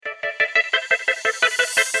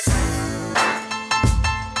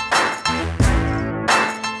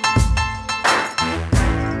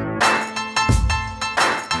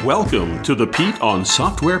Welcome to the Pete on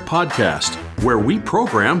Software podcast, where we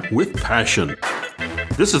program with passion.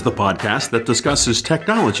 This is the podcast that discusses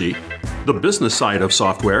technology, the business side of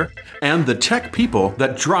software, and the tech people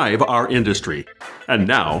that drive our industry. And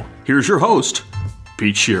now, here's your host,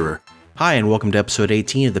 Pete Shearer. Hi, and welcome to episode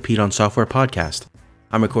 18 of the Pete on Software podcast.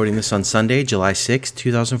 I'm recording this on Sunday, July 6,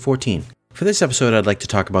 2014. For this episode, I'd like to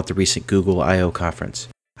talk about the recent Google I/O conference.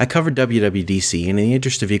 I covered WWDC, and in the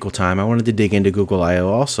interest of equal time, I wanted to dig into Google I/O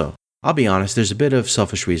also. I'll be honest, there's a bit of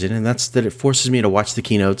selfish reason, and that's that it forces me to watch the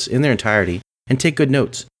keynotes in their entirety and take good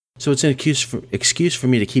notes. So it's an excuse for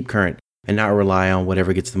me to keep current and not rely on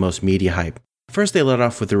whatever gets the most media hype. First, they let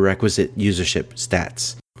off with the requisite usership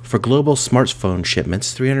stats. For global smartphone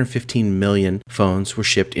shipments, 315 million phones were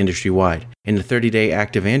shipped industry-wide. In the 30-day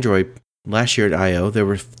active Android last year at I/O, there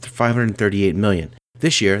were 538 million.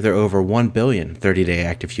 This year, there are over 1 billion 30-day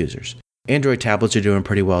active users. Android tablets are doing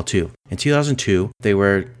pretty well too. In 2002, they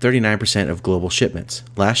were 39% of global shipments.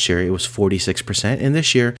 Last year, it was 46%, and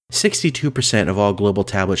this year, 62% of all global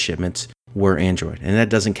tablet shipments were Android. And that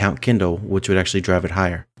doesn't count Kindle, which would actually drive it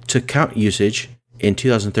higher. To count usage, in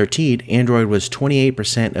 2013, Android was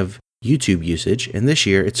 28% of YouTube usage, and this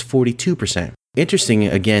year, it's 42%. Interesting,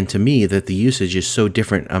 again, to me, that the usage is so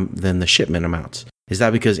different than the shipment amounts. Is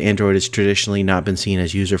that because Android has traditionally not been seen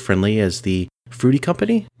as user-friendly as the Fruity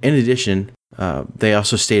company? In addition, they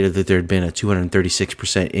also stated that there had been a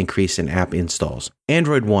 236% increase in app installs.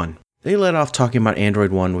 Android One. They led off talking about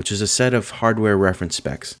Android One, which is a set of hardware reference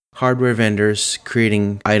specs. Hardware vendors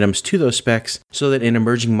creating items to those specs so that in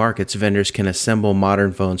emerging markets, vendors can assemble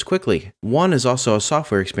modern phones quickly. One is also a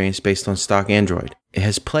software experience based on stock Android. It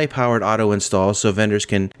has Play-powered auto installs so vendors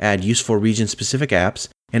can add useful region-specific apps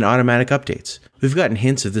and automatic updates. We've gotten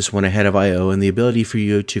hints of this one ahead of I/O and the ability for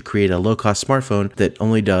you to create a low-cost smartphone that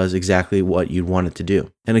only does exactly what you'd want it to do.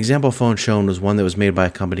 An example phone shown was one that was made by a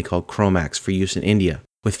company called Chromax for use in India,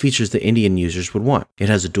 with features that Indian users would want. It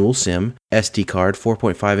has a dual SIM, SD card,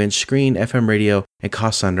 4.5-inch screen, FM radio, and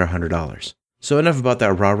costs under $100. So enough about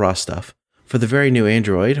that rah-rah stuff. For the very new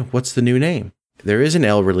Android, what's the new name? There is an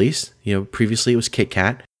L release. Previously it was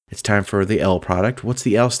KitKat. It's time for the L product. What's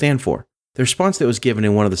the L stand for? The response that was given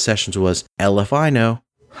in one of the sessions was, L if I know.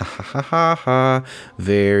 Ha ha ha ha ha.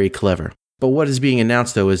 Very clever. But what is being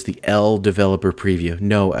announced though is the L Developer Preview.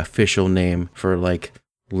 No official name for like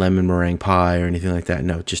lemon meringue pie or anything like that.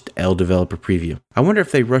 No, just L Developer Preview. I wonder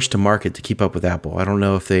if they rushed to market to keep up with Apple. I don't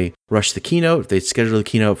know if they rushed the keynote, if they scheduled the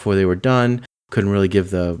keynote before they were done. Couldn't really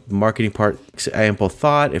give the marketing part ample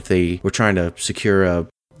thought. If they were trying to secure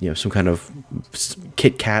some kind of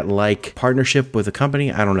KitKat-like partnership with a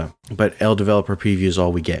company, I don't know. But L Developer Preview is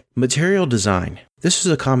all we get. Material design. This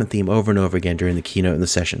is a common theme over and over again during the keynote and the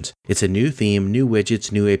sessions. It's a new theme, new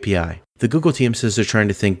widgets, new API. The Google team says they're trying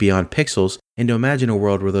to think beyond pixels and to imagine a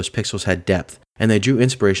world where those pixels had depth, and they drew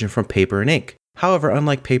inspiration from paper and ink. However,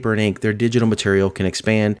 unlike paper and ink, their digital material can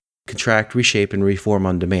expand, contract, reshape, and reform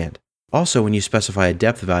on demand. Also, when you specify a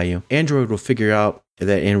depth value, Android will figure out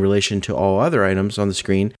that in relation to all other items on the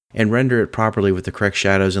screen and render it properly with the correct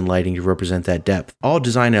shadows and lighting to represent that depth. All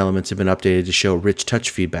design elements have been updated to show rich touch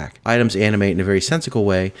feedback. Items animate in a very sensical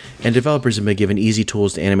way, and developers have been given easy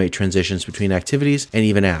tools to animate transitions between activities and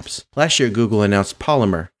even apps. Last year, Google announced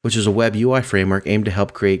Polymer, which is a web UI framework aimed to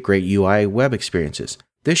help create great UI web experiences.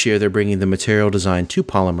 This year, they're bringing the material design to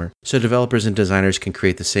Polymer, so developers and designers can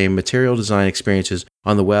create the same material design experiences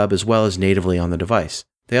on the web as well as natively on the device.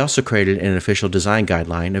 They also created an official design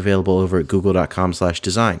guideline available over at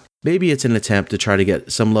google.com/design. Maybe it's an attempt to try to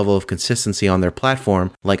get some level of consistency on their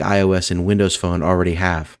platform like iOS and Windows Phone already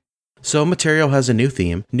have. So Material has a new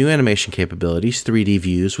theme, new animation capabilities, 3D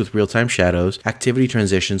views with real-time shadows, activity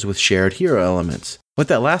transitions with shared hero elements. What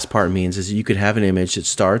that last part means is that you could have an image that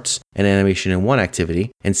starts an animation in one activity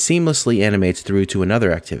and seamlessly animates through to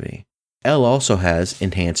another activity. L also has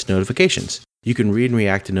enhanced notifications. You can read and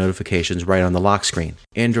react to notifications right on the lock screen.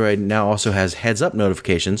 Android now also has heads-up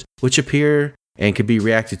notifications, which appear and can be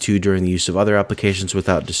reacted to during the use of other applications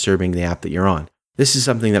without disturbing the app that you're on. This is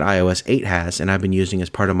something that iOS 8 has, and I've been using as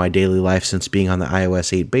part of my daily life since being on the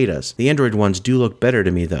iOS 8 betas. The Android ones do look better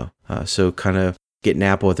to me, though, so kind of getting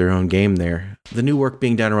Apple at their own game there. The new work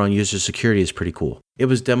being done around user security is pretty cool. It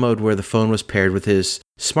was demoed where the phone was paired with his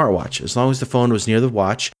smartwatch. As long as the phone was near the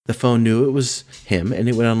watch, the phone knew it was him, and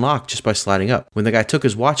it would unlock just by sliding up. When the guy took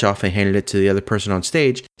his watch off and handed it to the other person on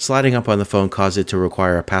stage, sliding up on the phone caused it to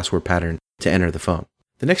require a password pattern to enter the phone.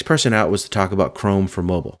 The next person out was to talk about Chrome for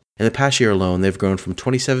mobile. In the past year alone, they've grown from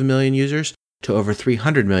 27 million users to over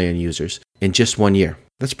 300 million users in just 1 year.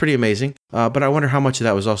 That's pretty amazing, but I wonder how much of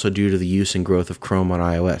that was also due to the use and growth of Chrome on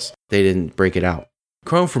iOS. They didn't break it out.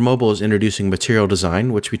 Chrome for mobile is introducing Material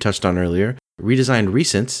Design, which we touched on earlier, redesigned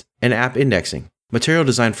Recents, and app indexing. Material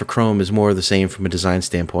Design for Chrome is more of the same from a design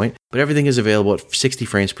standpoint, but everything is available at 60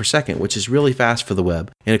 frames per second, which is really fast for the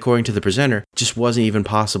web, and according to the presenter, just wasn't even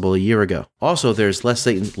possible a year ago. Also, there's less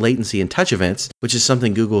latency in touch events, which is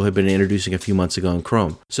something Google had been introducing a few months ago in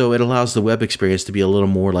Chrome, so it allows the web experience to be a little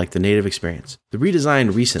more like the native experience. The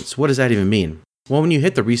redesigned Recents, what does that even mean? Well, when you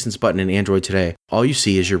hit the Recents button in Android today, all you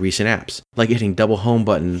see is your recent apps, like hitting double home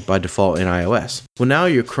button by default in iOS. Well, now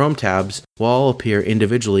your Chrome tabs will all appear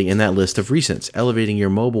individually in that list of Recents, elevating your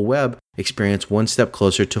mobile web experience one step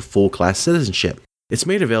closer to full-class citizenship. It's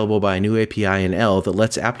made available by a new API in L that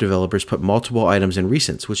lets app developers put multiple items in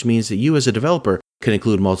Recents, which means that you as a developer can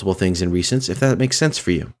include multiple things in Recents if that makes sense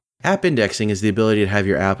for you. App indexing is the ability to have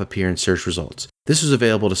your app appear in search results. This was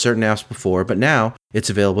available to certain apps before, but now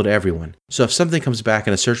it's available to everyone. So if something comes back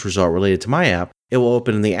in a search result related to my app, it will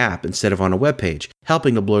open in the app instead of on a web page,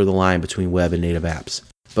 helping to blur the line between web and native apps.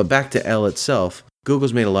 But back to L itself,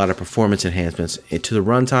 Google's made a lot of performance enhancements to the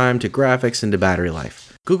runtime, to graphics, and to battery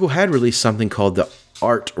life. Google had released something called the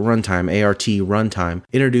ART runtime,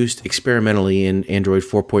 introduced experimentally in Android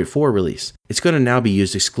 4.4 release. It's going to now be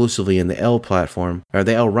used exclusively in the L platform, or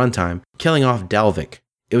the L runtime, killing off Dalvik.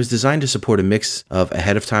 It was designed to support a mix of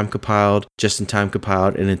ahead-of-time compiled, just-in-time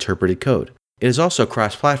compiled, and interpreted code. It is also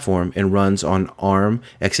cross-platform and runs on ARM,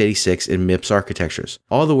 x86, and MIPS architectures.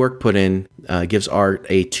 All the work put in gives ART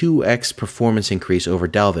a 2x performance increase over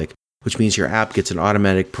Dalvik, which means your app gets an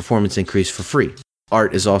automatic performance increase for free.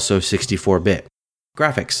 ART is also 64-bit.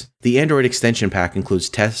 Graphics. The Android extension pack includes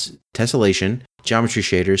tessellation, geometry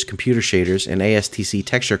shaders, computer shaders, and ASTC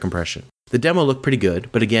texture compression. The demo looked pretty good,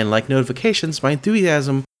 but again, like notifications, my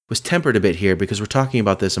enthusiasm was tempered a bit here because we're talking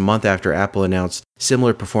about this a month after Apple announced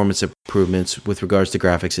similar performance improvements with regards to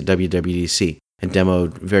graphics at WWDC and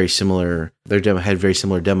demoed very similar, their demo had very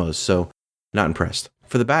similar demos, so not impressed.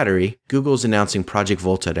 For the battery, Google is announcing Project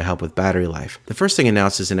Volta to help with battery life. The first thing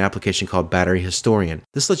announced is an application called Battery Historian.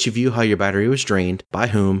 This lets you view how your battery was drained, by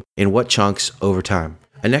whom, in what chunks, over time.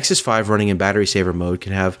 A Nexus 5 running in battery saver mode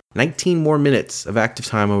can have 19 more minutes of active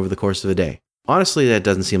time over the course of a day. Honestly, that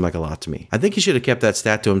doesn't seem like a lot to me. I think he should have kept that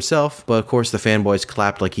stat to himself, but of course the fanboys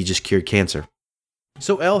clapped like he just cured cancer.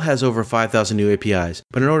 So L has over 5,000 new APIs,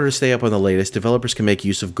 but in order to stay up on the latest, developers can make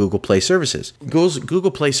use of Google Play services.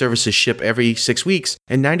 Google Play services ship every 6 weeks,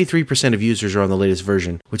 and 93% of users are on the latest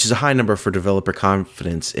version, which is a high number for developer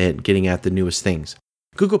confidence at getting at the newest things.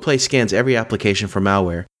 Google Play scans every application for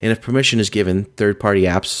malware, and if permission is given, third-party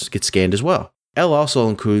apps get scanned as well. L also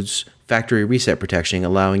includes factory reset protection,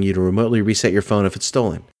 allowing you to remotely reset your phone if it's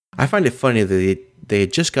stolen. I find it funny that they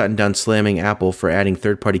had just gotten done slamming Apple for adding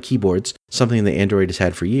third-party keyboards, something that Android has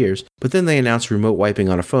had for years, but then they announced remote wiping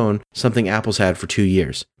on a phone, something Apple's had for 2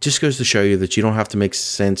 years. Just goes to show you that you don't have to make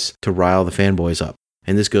sense to rile the fanboys up.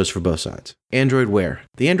 And this goes for both sides. Android Wear.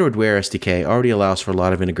 The Android Wear SDK already allows for a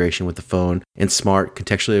lot of integration with the phone and smart,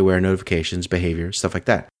 contextually aware notifications, behavior, stuff like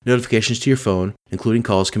that. Notifications to your phone, including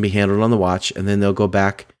calls, can be handled on the watch, and then they'll go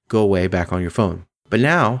away back on your phone. But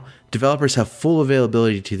now, developers have full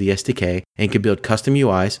availability to the SDK and can build custom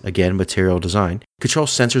UIs, again, Material Design, control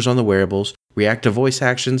sensors on the wearables, react to voice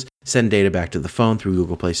actions, send data back to the phone through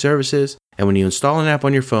Google Play services, and when you install an app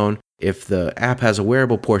on your phone, if the app has a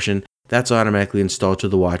wearable portion, that's automatically installed to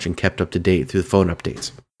the watch and kept up to date through the phone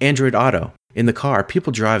updates. Android Auto. In the car,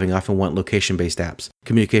 people driving often want location-based apps,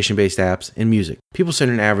 communication-based apps, and music. People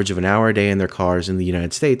spend an average of an hour a day in their cars in the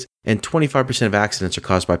United States, and 25% of accidents are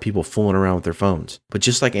caused by people fooling around with their phones. But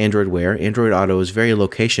just like Android Wear, Android Auto is very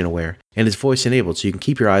location-aware, and is voice-enabled so you can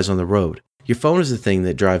keep your eyes on the road. Your phone is the thing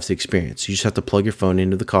that drives the experience. You just have to plug your phone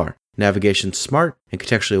into the car. Navigation's smart and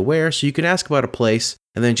contextually aware, so you can ask about a place,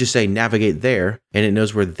 and then just say navigate there, and it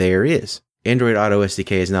knows where there is. Android Auto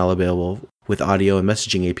SDK is now available with audio and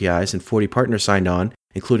messaging APIs, and 40 partners signed on,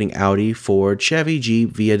 including Audi, Ford, Chevy,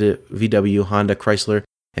 Jeep, VW, Honda, Chrysler,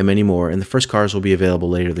 and many more, and the first cars will be available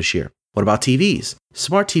later this year. What about TVs?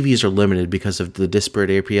 Smart TVs are limited because of the disparate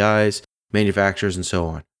APIs, manufacturers, and so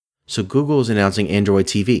on. So Google is announcing Android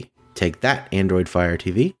TV. Take that, Android Fire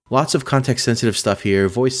TV. Lots of context-sensitive stuff here,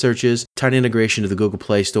 voice searches, tight integration to the Google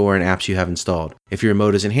Play Store and apps you have installed. If your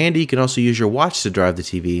remote isn't handy, you can also use your watch to drive the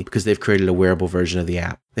TV because they've created a wearable version of the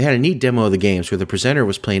app. They had a neat demo of the games where the presenter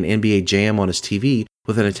was playing NBA Jam on his TV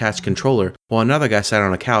with an attached controller, while another guy sat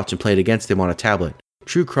on a couch and played against him on a tablet.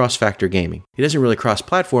 True cross-factor gaming. It doesn't really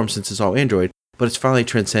cross-platform since it's all Android, but it's finally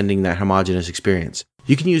transcending that homogeneous experience.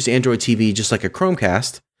 You can use Android TV just like a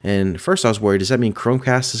Chromecast. And at first I was worried, does that mean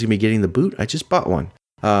Chromecast is going to be getting the boot? I just bought one.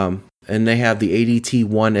 And they have the ADT1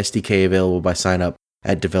 SDK available by sign up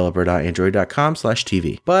at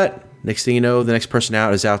developer.android.com/TV. But Next thing you know, the next person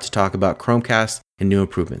out is out to talk about Chromecast and new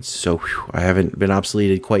improvements. So I haven't been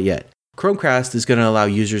obsoleted quite yet. Chromecast is going to allow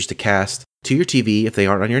users to cast to your TV if they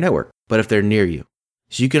aren't on your network, but if they're near you.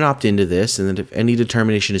 So you can opt into this, and then if any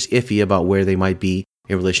determination is iffy about where they might be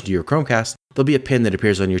in relation to your Chromecast, there'll be a pin that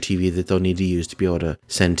appears on your TV that they'll need to use to be able to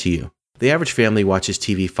send to you. The average family watches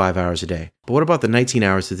TV 5 hours a day. But what about the 19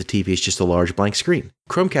 hours that the TV is just a large blank screen?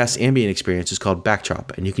 Chromecast's ambient experience is called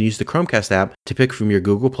Backdrop, and you can use the Chromecast app to pick from your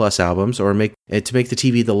Google Plus albums or to make the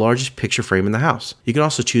TV the largest picture frame in the house. You can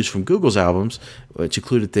also choose from Google's albums, which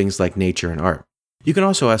included things like nature and art. You can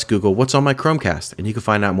also ask Google, what's on my Chromecast? And you can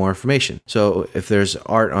find out more information. So if there's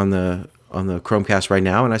art on the Chromecast right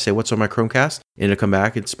now, and I say, what's on my Chromecast? And it'll come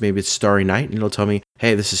back, maybe it's Starry Night, and it'll tell me,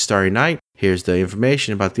 hey, this is Starry Night. Here's the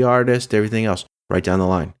information about the artist, everything else, right down the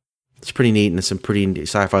line. It's pretty neat, and it's some pretty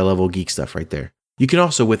sci-fi level geek stuff right there. You can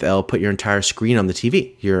also, with L, put your entire screen on the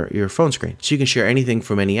TV, your phone screen. So you can share anything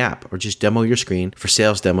from any app, or just demo your screen for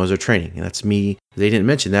sales demos or training. And that's me. They didn't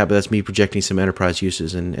mention that, but that's me projecting some enterprise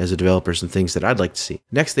uses and as a developer, some things that I'd like to see.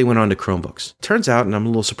 Next, they went on to Chromebooks. Turns out, and I'm a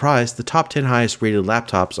little surprised, the top 10 highest rated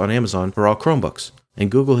laptops on Amazon are all Chromebooks.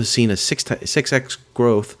 And Google has seen a 6x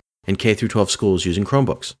growth in K-12 schools using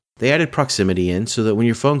Chromebooks. They added proximity in so that when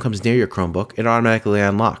your phone comes near your Chromebook, it automatically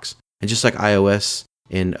unlocks. And just like iOS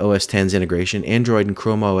and OS X's integration, Android and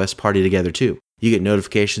Chrome OS party together too. You get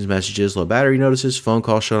notifications, messages, low battery notices, phone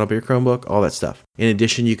calls showing up on your Chromebook, all that stuff. In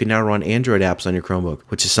addition, you can now run Android apps on your Chromebook,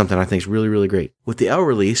 which is something I think is really, really great. With the L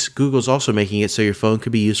release, Google's also making it so your phone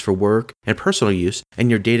could be used for work and personal use, and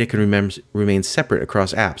your data can remain separate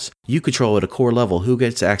across apps. You control at a core level who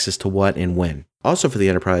gets access to what and when. Also for the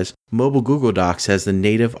enterprise, mobile Google Docs has the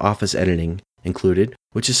native Office editing included,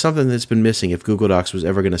 which is something that's been missing if Google Docs was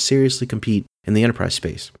ever going to seriously compete in the enterprise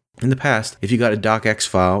space. In the past, if you got a docx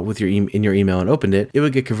file with in your email and opened it, it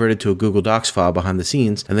would get converted to a Google Docs file behind the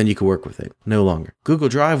scenes, and then you could work with it. No longer. Google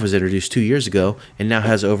Drive was introduced 2 years ago and now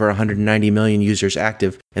has over 190 million users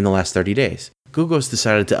active in the last 30 days. Google has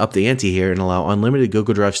decided to up the ante here and allow unlimited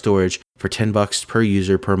Google Drive storage for $10 per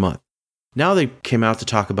user per month. Now they came out to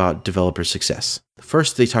talk about developer success.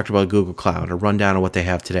 First, they talked about Google Cloud, a rundown of what they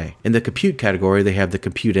have today. In the compute category, they have the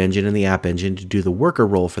compute engine and the app engine to do the worker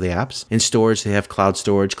role for the apps. In storage, they have Cloud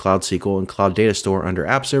Storage, Cloud SQL, and Cloud Data Store under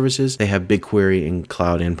app services. They have BigQuery and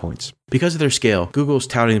Cloud Endpoints. Because of their scale, Google's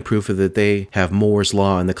touting the proof that they have Moore's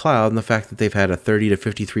Law in the cloud and the fact that they've had a 30 to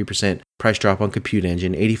 53% price drop on compute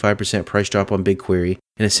engine, 85% price drop on BigQuery,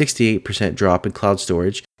 and a 68% drop in cloud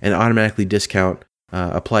storage, and automatically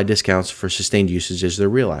apply discounts for sustained usage as they're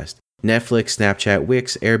realized. Netflix, Snapchat,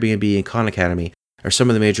 Wix, Airbnb, and Khan Academy are some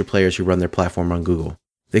of the major players who run their platform on Google.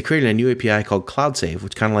 They created a new API called Cloud Save,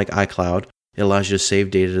 which kind of like iCloud, it allows you to save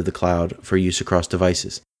data to the cloud for use across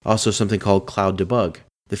devices. Also something called Cloud Debug.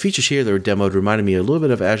 The features here that were demoed reminded me a little bit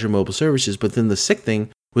of Azure Mobile Services, but then the sick thing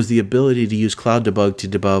was the ability to use Cloud Debug to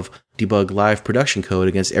debug live production code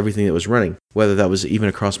against everything that was running, whether that was even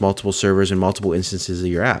across multiple servers and multiple instances of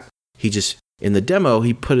your app. In the demo,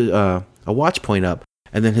 he put a watch point up,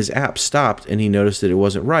 and then his app stopped, and he noticed that it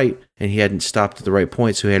wasn't right, and he hadn't stopped at the right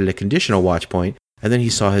point, so he added a conditional watch point, and then he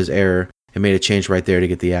saw his error and made a change right there to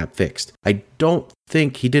get the app fixed. I don't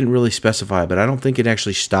think, he didn't really specify, but I don't think it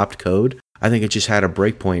actually stopped code. I think it just had a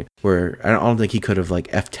breakpoint where I don't think he could have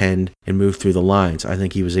like F10'd and moved through the lines. I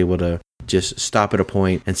think he was able to just stop at a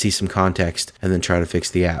point and see some context and then try to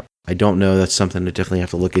fix the app. I don't know. That's something to definitely have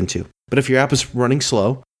to look into. But if your app is running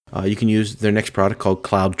slow, you can use their next product called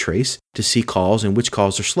Cloud Trace to see calls and which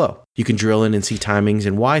calls are slow. You can drill in and see timings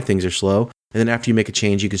and why things are slow. And then after you make a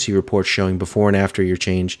change, you can see reports showing before and after your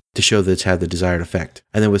change to show that it's had the desired effect.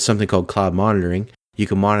 And then with something called Cloud Monitoring, you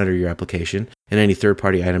can monitor your application and any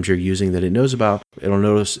third-party items you're using that it knows about.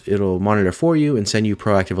 It'll monitor for you and send you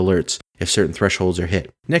proactive alerts if certain thresholds are hit.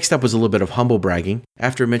 Next up was a little bit of humble bragging.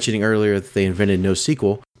 After mentioning earlier that they invented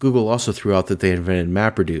NoSQL, Google also threw out that they invented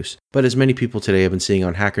MapReduce. But as many people today have been seeing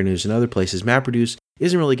on Hacker News and other places, MapReduce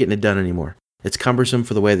isn't really getting it done anymore. It's cumbersome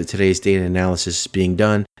for the way that today's data analysis is being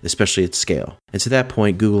done, especially at scale. And to that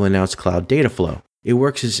point, Google announced Cloud Data Flow. It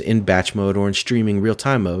works as in batch mode or in streaming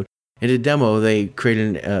real-time mode. In a demo, they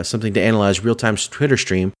created something to analyze real-time Twitter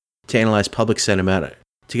stream to analyze public sentiment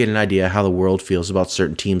to get an idea how the world feels about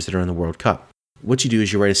certain teams that are in the World Cup. What you do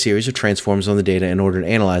is you write a series of transforms on the data in order to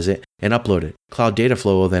analyze it and upload it. Cloud Data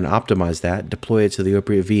Flow will then optimize that, deploy it to the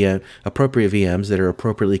appropriate VMs that are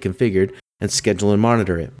appropriately configured, and schedule and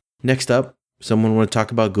monitor it. Next up, someone want to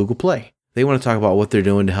talk about Google Play. They want to talk about what they're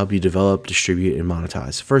doing to help you develop, distribute, and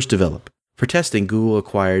monetize. First, develop. For testing, Google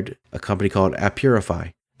acquired a company called AppPurify.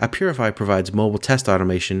 AppPurify provides mobile test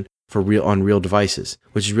automation on real devices,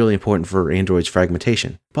 which is really important for Android's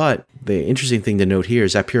fragmentation. But the interesting thing to note here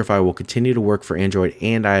is that Purify will continue to work for Android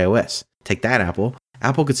and iOS. Take that, Apple.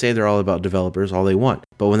 Apple could say they're all about developers all they want,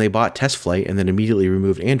 but when they bought TestFlight and then immediately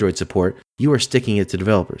removed Android support, you are sticking it to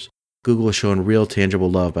developers. Google has shown real tangible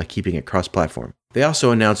love by keeping it cross-platform. They also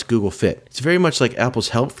announced Google Fit. It's very much like Apple's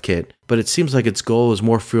Health Kit, but it seems like its goal is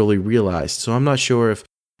more fully realized, so I'm not sure if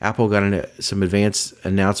Apple got some advanced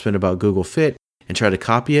announcement about Google Fit and try to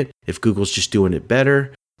copy it, if Google's just doing it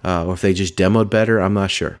better, or if they just demoed better, I'm not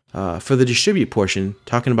sure. For the distribute portion,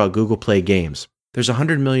 talking about Google Play Games. There's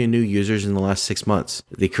 100 million new users in the last 6 months.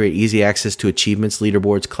 They create easy access to achievements,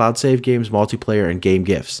 leaderboards, cloud save games, multiplayer, and game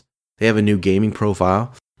gifts. They have a new gaming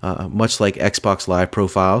profile, much like Xbox Live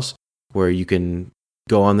profiles, where you can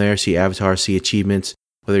go on there, see avatars, see achievements,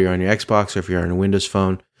 whether you're on your Xbox or if you're on a Windows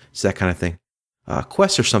phone. It's that kind of thing.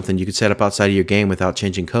 Quests are something you can set up outside of your game without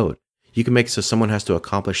changing code. You can make it so someone has to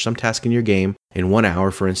accomplish some task in your game in 1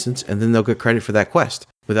 hour, for instance, and then they'll get credit for that quest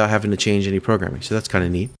without having to change any programming. So that's kind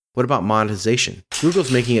of neat. What about monetization?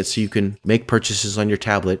 Google's making it so you can make purchases on your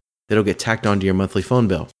tablet that'll get tacked onto your monthly phone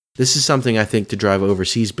bill. This is something I think to drive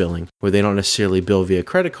overseas billing, where they don't necessarily bill via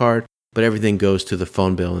credit card, but everything goes to the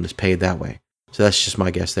phone bill and is paid that way. So that's just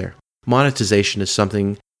my guess there. Monetization is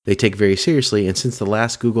something they take very seriously, and since the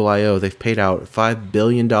last Google I.O., they've paid out $5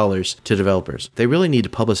 billion to developers. They really need to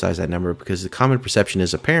publicize that number because the common perception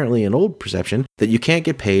is apparently an old perception that you can't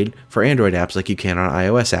get paid for Android apps like you can on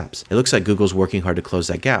iOS apps. It looks like Google's working hard to close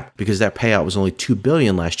that gap because that payout was only $2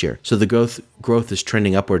 billion last year, so the growth is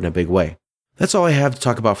trending upward in a big way. That's all I have to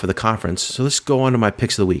talk about for the conference, so let's go on to my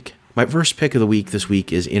picks of the week. My first pick of the week this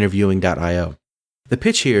week is Interviewing.io. The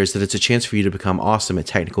pitch here is that it's a chance for you to become awesome at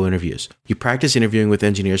technical interviews. You practice interviewing with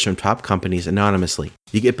engineers from top companies anonymously.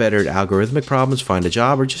 You get better at algorithmic problems, find a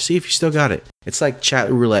job, or just see if you still got it. It's like chat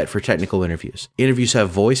roulette for technical interviews. Interviews have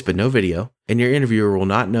voice but no video, and your interviewer will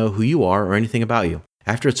not know who you are or anything about you.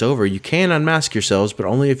 After it's over, you can unmask yourselves, but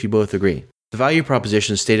only if you both agree. The value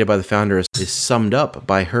proposition stated by the founder is summed up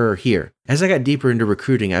by her here. As I got deeper into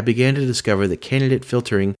recruiting, I began to discover that candidate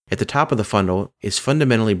filtering at the top of the funnel is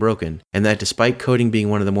fundamentally broken, and that despite coding being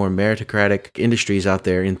one of the more meritocratic industries out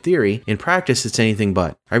there in theory, in practice it's anything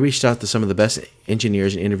but. I reached out to some of the best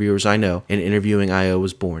engineers and interviewers I know, and Interviewing.io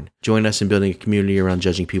was born. Join us in building a community around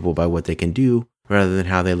judging people by what they can do, rather than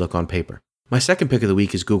how they look on paper. My second pick of the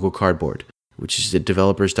week is Google Cardboard, which is at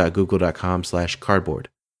developers.google.com/cardboard.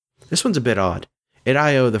 This one's a bit odd. At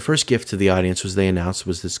I.O., the first gift to the audience they announced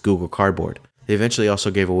was this Google Cardboard. They eventually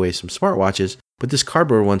also gave away some smartwatches, but this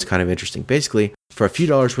cardboard one's kind of interesting. Basically, for a few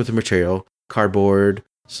dollars worth of material, cardboard,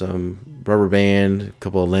 some rubber band, a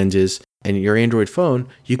couple of lenses, and your Android phone,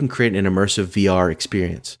 you can create an immersive VR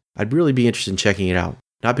experience. I'd really be interested in checking it out.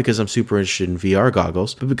 Not because I'm super interested in VR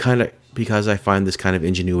goggles, but because I find this kind of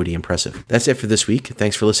ingenuity impressive. That's it for this week.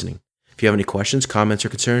 Thanks for listening. If you have any questions, comments, or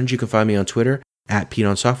concerns, you can find me on Twitter at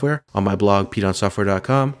PeteOnSoftware, on my blog,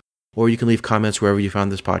 PeteOnSoftware.com, or you can leave comments wherever you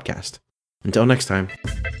found this podcast. Until next time.